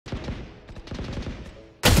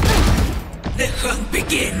The hunt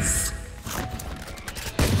begins.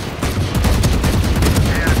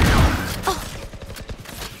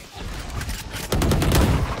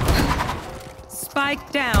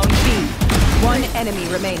 Spike down B. One enemy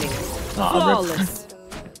remaining. Flawless.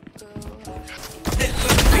 The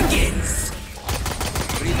hunt begins.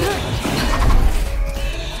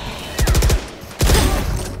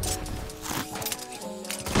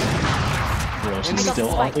 Bro, she's still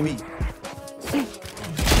on me.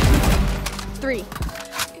 3.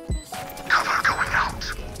 Cover going out.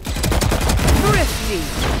 Thrifty.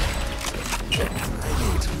 I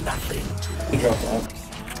need nothing to He dropped out.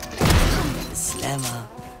 slammer.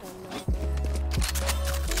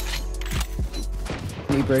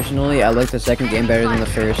 Me personally, I like the second game better than the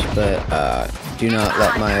first, but do not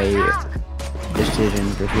let my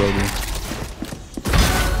decision persuade me.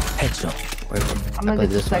 Headshot. Wait, I'm I gonna played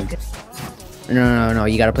get this one. second. No,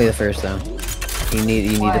 you gotta play the first though. You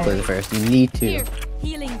need to play the first. You need to. Here,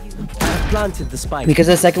 healing you. Planted the spike. Because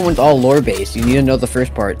the second one's all lore based. You need to know the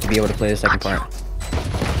first part to be able to play the second part.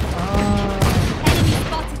 Enemy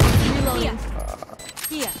spotted. Reloading.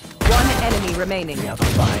 Here. One enemy remaining. We have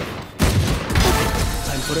 5.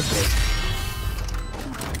 Time for a break.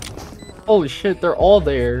 Holy shit, they're all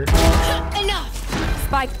there. Enough.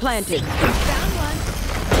 Spike planted. Found one.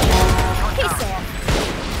 Piece off.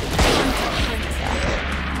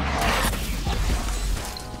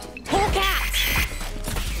 Hawk out.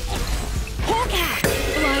 Hawk out.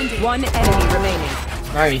 Blinded. One enemy remaining.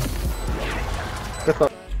 Nice. Good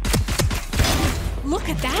luck. Look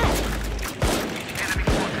at that.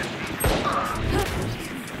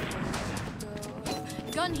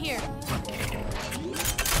 Gun here.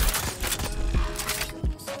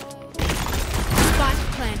 Spot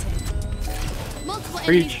planted. Multiple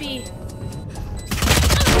enemies Reach. B.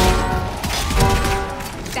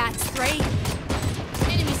 That's 3.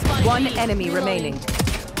 Enemy spotted. One B. enemy Reloading. remaining.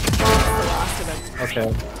 That's the last of it. Okay.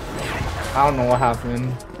 I don't know what happened.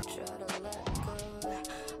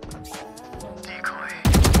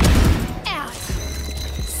 Out.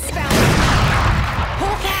 Found.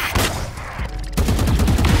 Hawk out.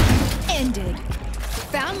 Ended.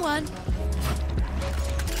 Found one.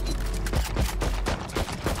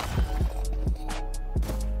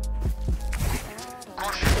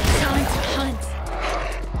 Time to hunt.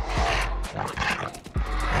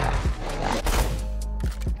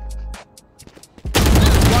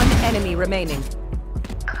 One enemy remaining.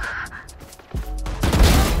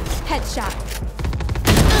 Headshot.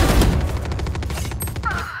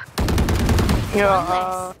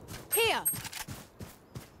 Yeah. Here.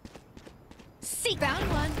 See. Found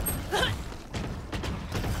one.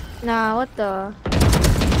 Nah, what the?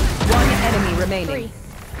 One enemy remaining.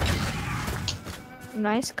 3.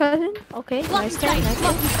 Nice cousin. Okay, Lucky nice try. strike. Nice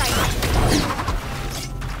Lucky strike.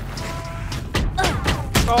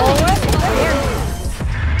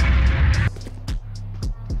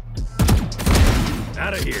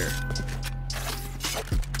 Out of here.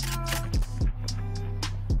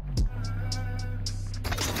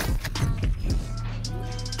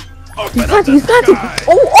 Open up the sky.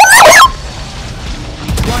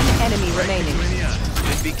 One enemy remaining.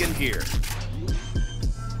 Good beacon here.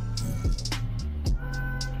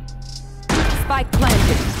 Spike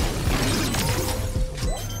planted.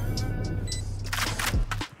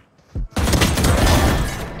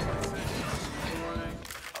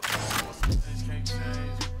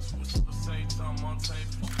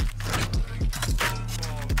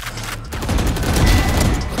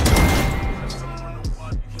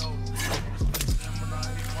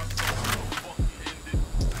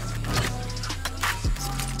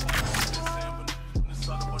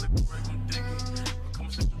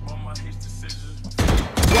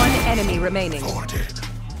 One enemy remaining. Forwarded.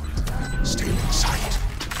 Stay in sight.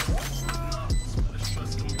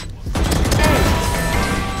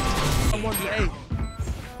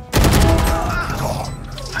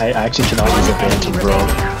 I actually cannot use a phantom, bro.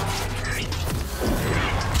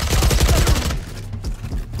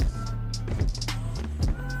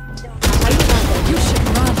 You should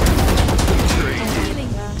run.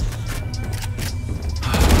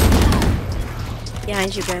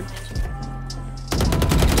 Behind you, Graham.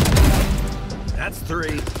 That's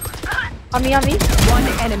 3. On me, on me. One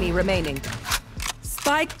enemy remaining.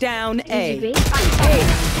 Spike down A. Easy, babe.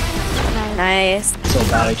 Nice. So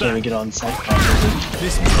bad I can't even get on site.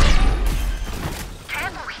 This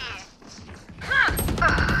Careful here.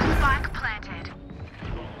 Spike planted.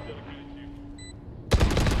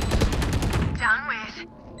 Down with.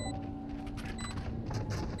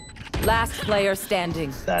 Last player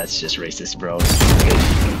standing. That's just racist, bro.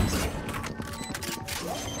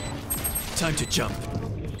 time to jump.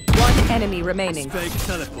 One enemy remaining. Fake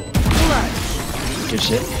teleport. Good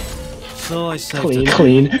shit. So I saved Clean, it.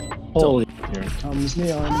 clean. Holy. Here comes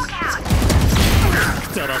Neon.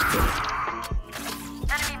 Set up.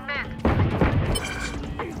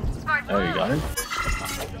 Oh, you got him?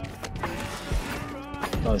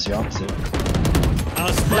 Oh, it's the opposite.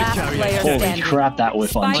 Our spike Last carrier. player Holy standing. crap, that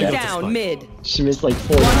whiff on Spike Jet. down mid. She missed like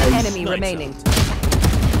 4 One times. enemy Nice. remaining.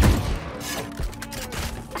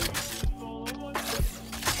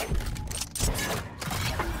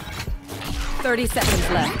 Thirty seconds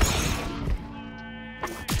left.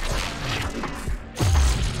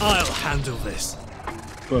 I'll handle this.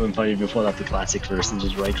 Would have been funny before that the classic first and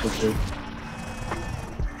just right click through.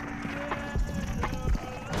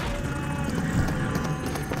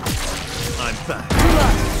 I'm back.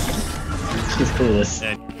 Just clueless.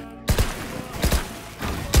 And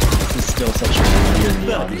This is still such a weird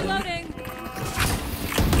Neon. thing. Reloading.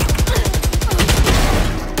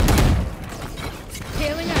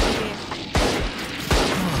 Healing energy.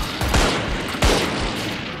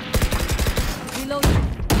 Reloading.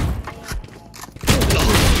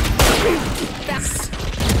 Back.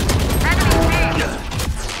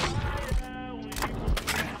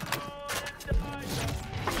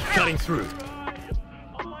 cutting through.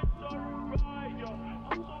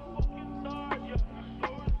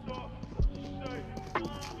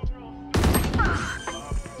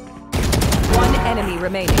 One enemy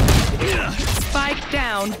remaining. Spike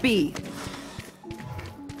down B.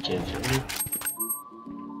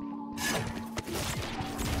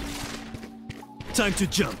 Time to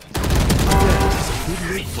jump. There's a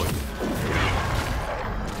good look for you.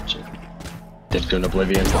 Did go in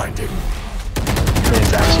Oblivion. It's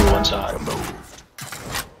actually one shot.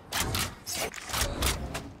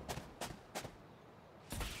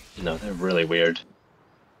 No, they're really weird.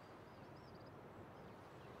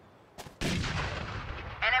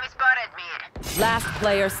 Enemy spotted mid. Last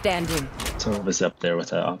player standing. Some of us up there with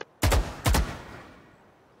that up.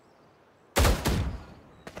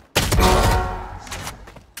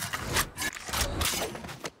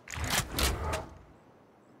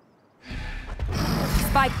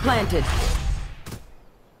 Spike planted.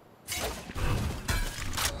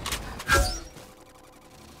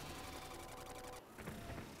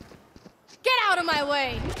 Get out of my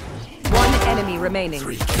way! One enemy remaining.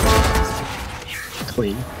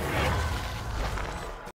 Clean.